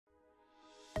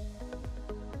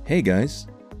Hey guys!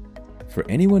 For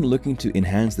anyone looking to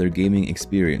enhance their gaming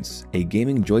experience, a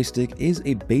gaming joystick is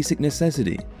a basic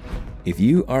necessity. If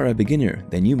you are a beginner,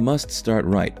 then you must start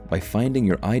right by finding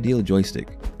your ideal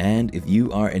joystick. And if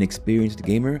you are an experienced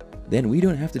gamer, then we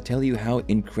don't have to tell you how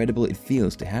incredible it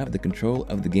feels to have the control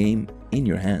of the game in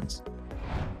your hands.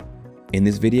 In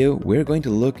this video, we're going to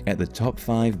look at the top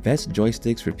 5 best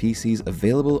joysticks for PCs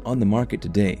available on the market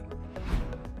today.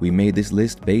 We made this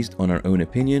list based on our own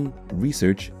opinion,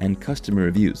 research, and customer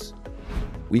reviews.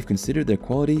 We've considered their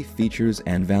quality, features,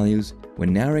 and values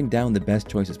when narrowing down the best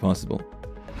choices possible.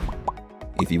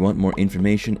 If you want more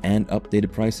information and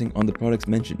updated pricing on the products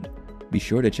mentioned, be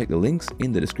sure to check the links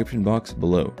in the description box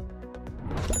below.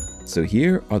 So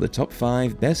here are the top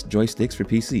 5 best joysticks for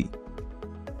PC.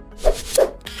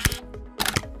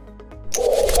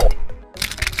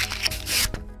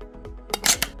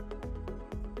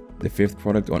 The 5th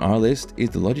product on our list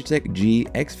is the Logitech G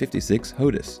X56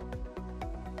 H.O.T.A.S.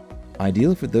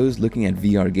 Ideal for those looking at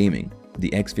VR gaming,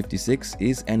 the X56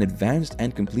 is an advanced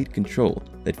and complete control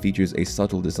that features a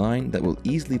subtle design that will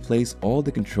easily place all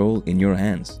the control in your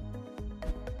hands.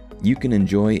 You can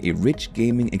enjoy a rich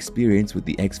gaming experience with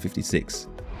the X56.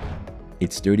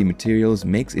 Its sturdy materials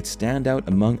makes it stand out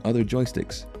among other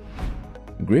joysticks.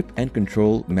 Grip and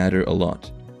control matter a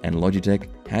lot, and Logitech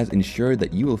has ensured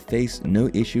that you will face no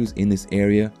issues in this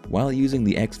area while using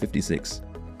the X56.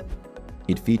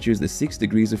 It features the 6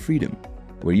 degrees of freedom,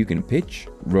 where you can pitch,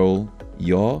 roll,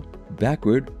 yaw,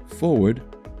 backward, forward,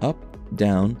 up,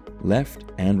 down, left,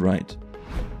 and right.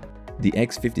 The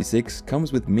X56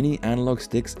 comes with mini analog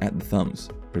sticks at the thumbs,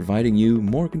 providing you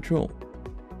more control.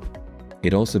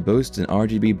 It also boasts an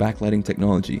RGB backlighting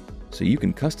technology, so you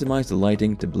can customize the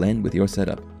lighting to blend with your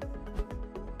setup.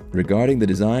 Regarding the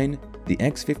design, the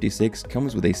X56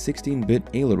 comes with a 16-bit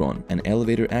aileron and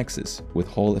elevator axis with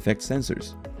Hall effect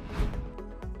sensors.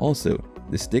 Also,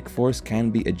 the stick force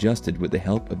can be adjusted with the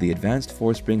help of the advanced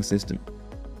force spring system.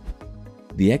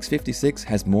 The X56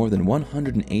 has more than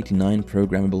 189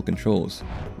 programmable controls,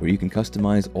 where you can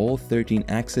customize all 13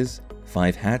 axes,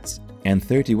 5 hats, and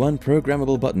 31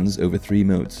 programmable buttons over 3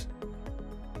 modes.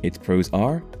 Its pros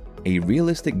are: a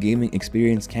realistic gaming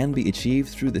experience can be achieved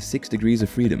through the 6 degrees of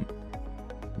freedom.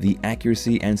 The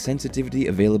accuracy and sensitivity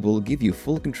available give you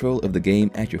full control of the game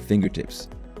at your fingertips.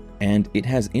 And it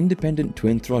has independent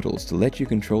twin throttles to let you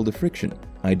control the friction,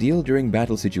 ideal during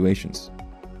battle situations.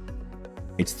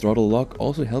 Its throttle lock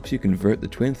also helps you convert the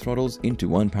twin throttles into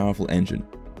one powerful engine.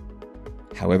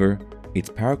 However, its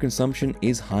power consumption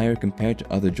is higher compared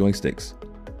to other joysticks.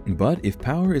 But if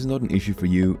power is not an issue for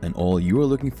you and all you are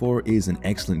looking for is an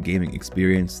excellent gaming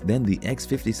experience, then the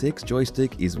X56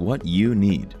 joystick is what you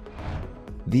need.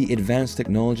 The advanced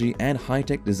technology and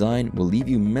high-tech design will leave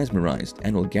you mesmerized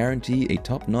and will guarantee a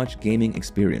top-notch gaming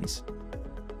experience.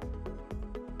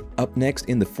 Up next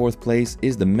in the 4th place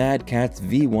is the Mad Catz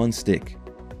V1 stick.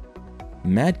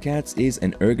 Mad Catz is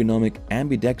an ergonomic,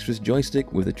 ambidextrous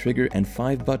joystick with a trigger and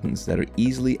 5 buttons that are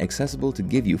easily accessible to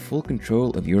give you full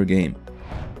control of your game.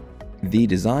 The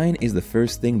design is the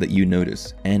first thing that you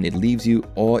notice, and it leaves you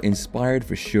awe-inspired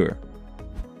for sure.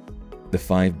 The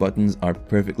 5 buttons are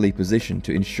perfectly positioned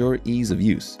to ensure ease of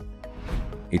use.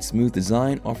 Its smooth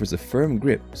design offers a firm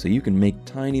grip so you can make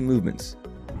tiny movements.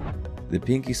 The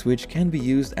pinky switch can be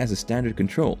used as a standard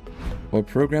control, or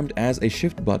programmed as a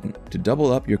shift button to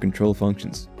double up your control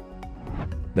functions.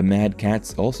 The Mad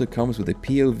Catz also comes with a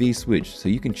POV switch so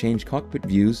you can change cockpit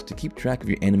views to keep track of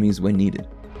your enemies when needed.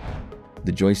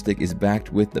 The joystick is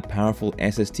backed with the powerful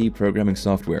SST programming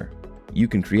software. You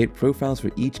can create profiles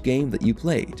for each game that you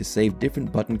play to save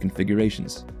different button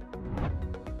configurations.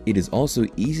 It is also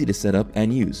easy to set up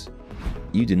and use.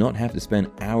 You do not have to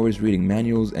spend hours reading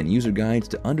manuals and user guides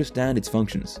to understand its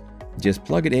functions. Just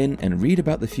plug it in and read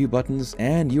about the few buttons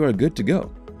and you are good to go.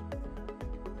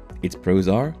 Its pros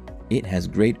are: it has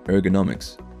great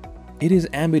ergonomics. It is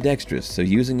ambidextrous, so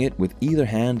using it with either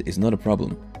hand is not a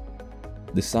problem.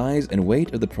 The size and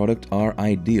weight of the product are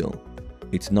ideal.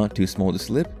 It's not too small to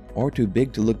slip or too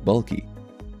big to look bulky.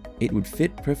 It would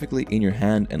fit perfectly in your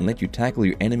hand and let you tackle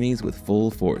your enemies with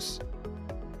full force.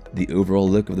 The overall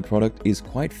look of the product is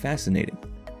quite fascinating.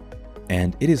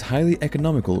 And it is highly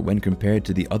economical when compared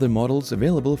to the other models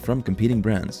available from competing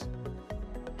brands.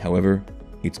 However,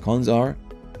 its cons are: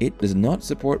 it does not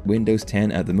support Windows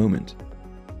 10 at the moment.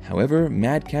 However,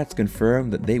 Mad Catz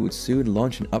confirmed that they would soon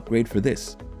launch an upgrade for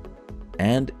this.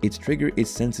 And its trigger is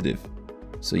sensitive,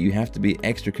 so you have to be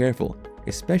extra careful,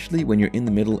 especially when you're in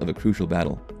the middle of a crucial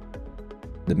battle.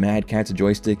 The Mad Catz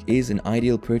joystick is an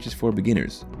ideal purchase for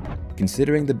beginners.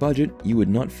 Considering the budget, you would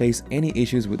not face any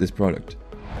issues with this product.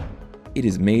 It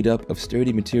is made up of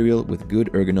sturdy material with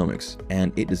good ergonomics,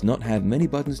 and it does not have many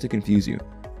buttons to confuse you.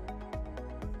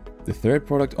 The third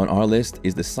product on our list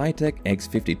is the H.O.T.A.S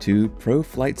X52 Pro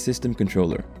Flight System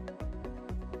Controller.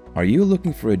 Are you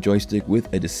looking for a joystick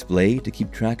with a display to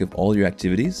keep track of all your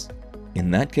activities? In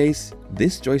that case,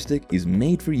 this joystick is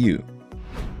made for you.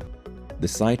 The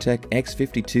H.O.T.A.S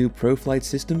X52 Pro Flight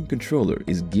System Controller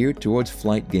is geared towards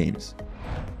flight games.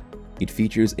 It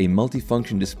features a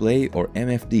multifunction display, or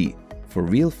MFD, for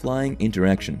real flying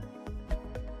interaction.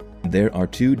 There are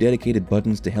 2 dedicated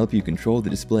buttons to help you control the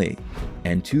display,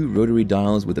 and 2 rotary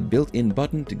dials with a built-in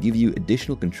button to give you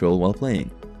additional control while playing.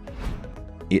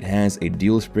 It has a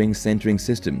dual spring centering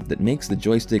system that makes the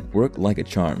joystick work like a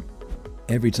charm.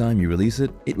 Every time you release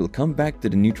it, it will come back to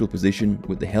the neutral position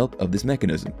with the help of this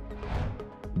mechanism.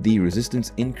 The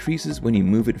resistance increases when you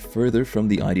move it further from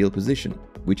the ideal position,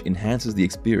 which enhances the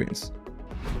experience.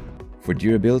 For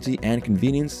durability and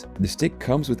convenience, the stick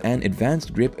comes with an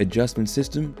advanced grip adjustment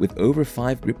system with over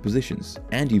 5 grip positions,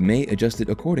 and you may adjust it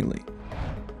accordingly.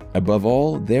 Above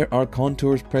all, there are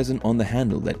contours present on the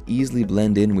handle that easily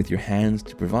blend in with your hands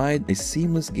to provide a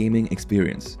seamless gaming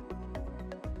experience.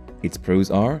 Its pros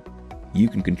are, you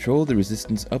can control the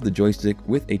resistance of the joystick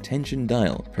with a tension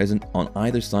dial present on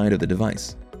either side of the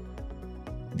device.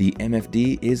 The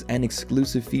MFD is an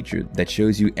exclusive feature that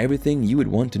shows you everything you would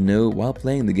want to know while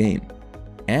playing the game,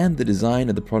 and the design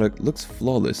of the product looks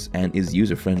flawless and is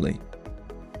user-friendly.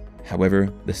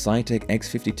 However, the H.O.T.A.S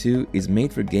X52 is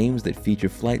made for games that feature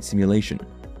flight simulation.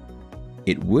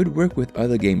 It would work with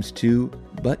other games too,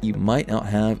 but you might not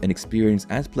have an experience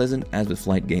as pleasant as with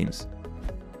flight games.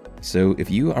 So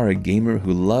if you are a gamer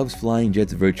who loves flying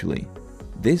jets virtually,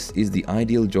 this is the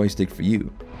ideal joystick for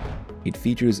you. It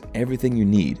features everything you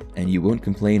need, and you won't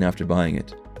complain after buying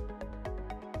it.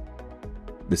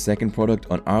 The second product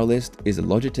on our list is the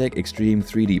Logitech Extreme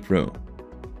 3D Pro.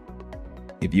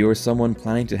 If you are someone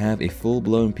planning to have a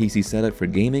full-blown PC setup for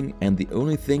gaming and the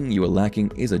only thing you are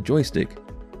lacking is a joystick,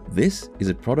 this is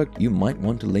a product you might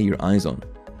want to lay your eyes on.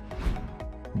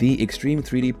 The Extreme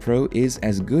 3D Pro is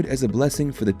as good as a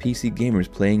blessing for the PC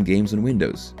gamers playing games on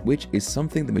Windows, which is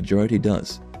something the majority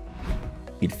does.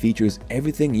 It features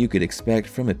everything you could expect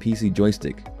from a PC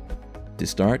joystick. To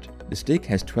start, the stick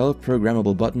has 12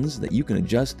 programmable buttons that you can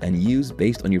adjust and use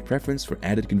based on your preference for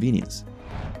added convenience.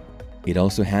 It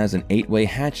also has an 8-way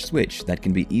hatch switch that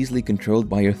can be easily controlled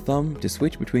by your thumb to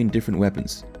switch between different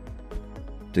weapons.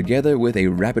 Together with a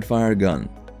rapid-fire gun,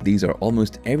 these are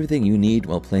almost everything you need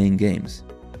while playing games.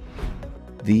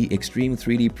 The Extreme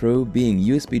 3D Pro, being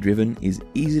USB-driven, is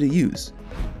easy to use.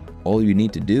 All you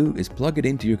need to do is plug it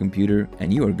into your computer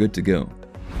and you are good to go.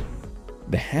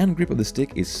 The hand grip of the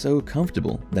stick is so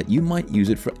comfortable that you might use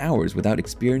it for hours without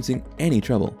experiencing any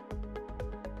trouble.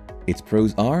 Its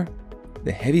pros are,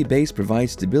 the heavy base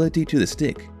provides stability to the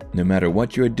stick. No matter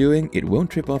what you are doing, it won't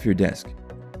trip off your desk.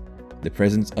 The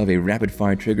presence of a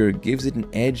rapid-fire trigger gives it an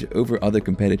edge over other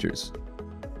competitors.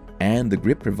 And the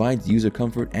grip provides user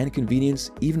comfort and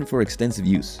convenience even for extensive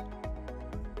use.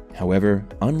 However,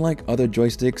 unlike other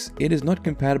joysticks, it is not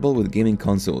compatible with gaming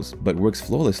consoles, but works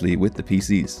flawlessly with the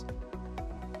PCs.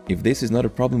 If this is not a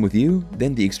problem with you,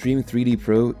 then the Extreme 3D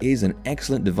Pro is an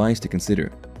excellent device to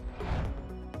consider.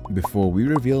 Before we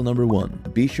reveal number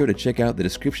 1, be sure to check out the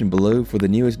description below for the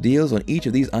newest deals on each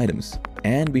of these items,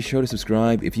 and be sure to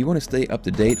subscribe if you want to stay up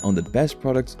to date on the best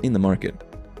products in the market.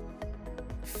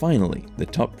 Finally, the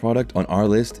top product on our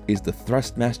list is the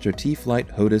Thrustmaster T-Flight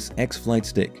H.O.T.A.S X-Flight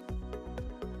Stick.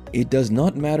 It does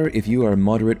not matter if you are a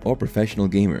moderate or professional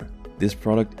gamer. This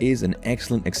product is an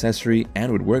excellent accessory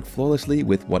and would work flawlessly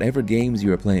with whatever games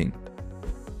you are playing.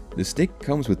 The stick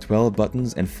comes with 12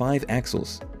 buttons and 5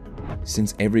 axles.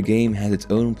 Since every game has its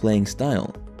own playing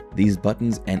style, these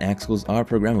buttons and axles are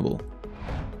programmable.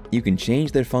 You can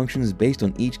change their functions based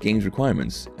on each game's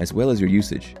requirements, as well as your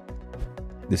usage.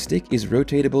 The stick is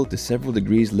rotatable to several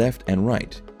degrees left and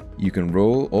right. You can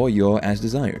roll or yaw as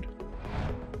desired.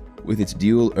 With its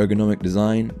dual ergonomic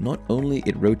design, not only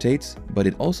it rotates, but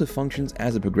it also functions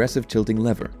as a progressive tilting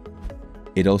lever.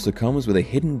 It also comes with a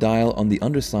hidden dial on the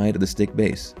underside of the stick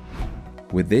base.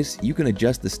 With this, you can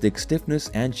adjust the stick's stiffness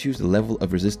and choose the level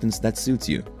of resistance that suits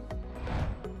you.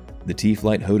 The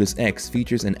T-Flight H.O.T.A.S X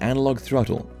features an analog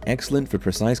throttle, excellent for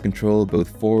precise control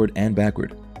both forward and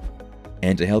backward.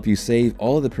 And to help you save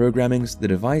all of the programmings, the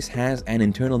device has an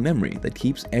internal memory that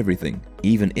keeps everything,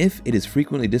 even if it is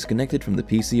frequently disconnected from the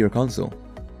PC or console.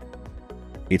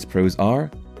 Its pros are,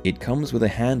 it comes with a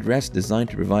hand rest designed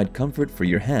to provide comfort for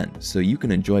your hand so you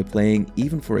can enjoy playing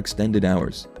even for extended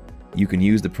hours. You can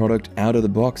use the product out of the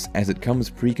box as it comes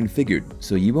pre-configured,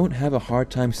 so you won't have a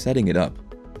hard time setting it up.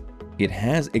 It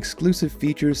has exclusive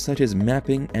features such as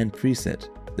mapping and preset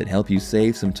that help you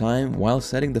save some time while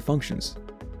setting the functions.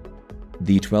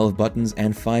 The 12 buttons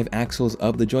and 5 axles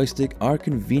of the joystick are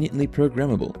conveniently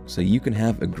programmable, so you can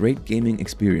have a great gaming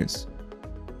experience.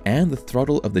 And the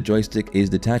throttle of the joystick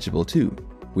is detachable too,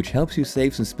 which helps you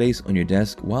save some space on your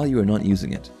desk while you are not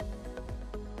using it.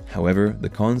 However, the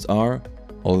cons are,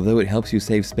 although it helps you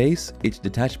save space, its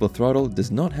detachable throttle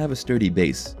does not have a sturdy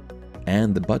base,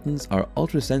 and the buttons are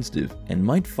ultra sensitive and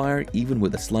might fire even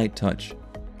with a slight touch.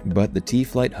 But the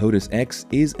T-Flight H.O.T.A.S X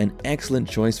is an excellent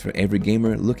choice for every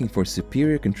gamer looking for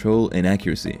superior control and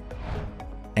accuracy.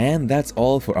 And that's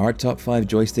all for our top 5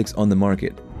 joysticks on the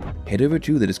market. Head over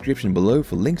to the description below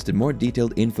for links to more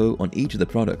detailed info on each of the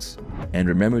products. And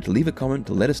remember to leave a comment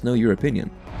to let us know your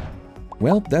opinion.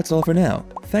 Well, that's all for now.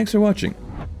 Thanks for watching.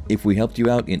 If we helped you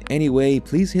out in any way,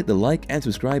 please hit the like and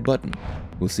subscribe button.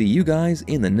 We'll see you guys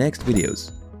in the next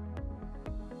videos.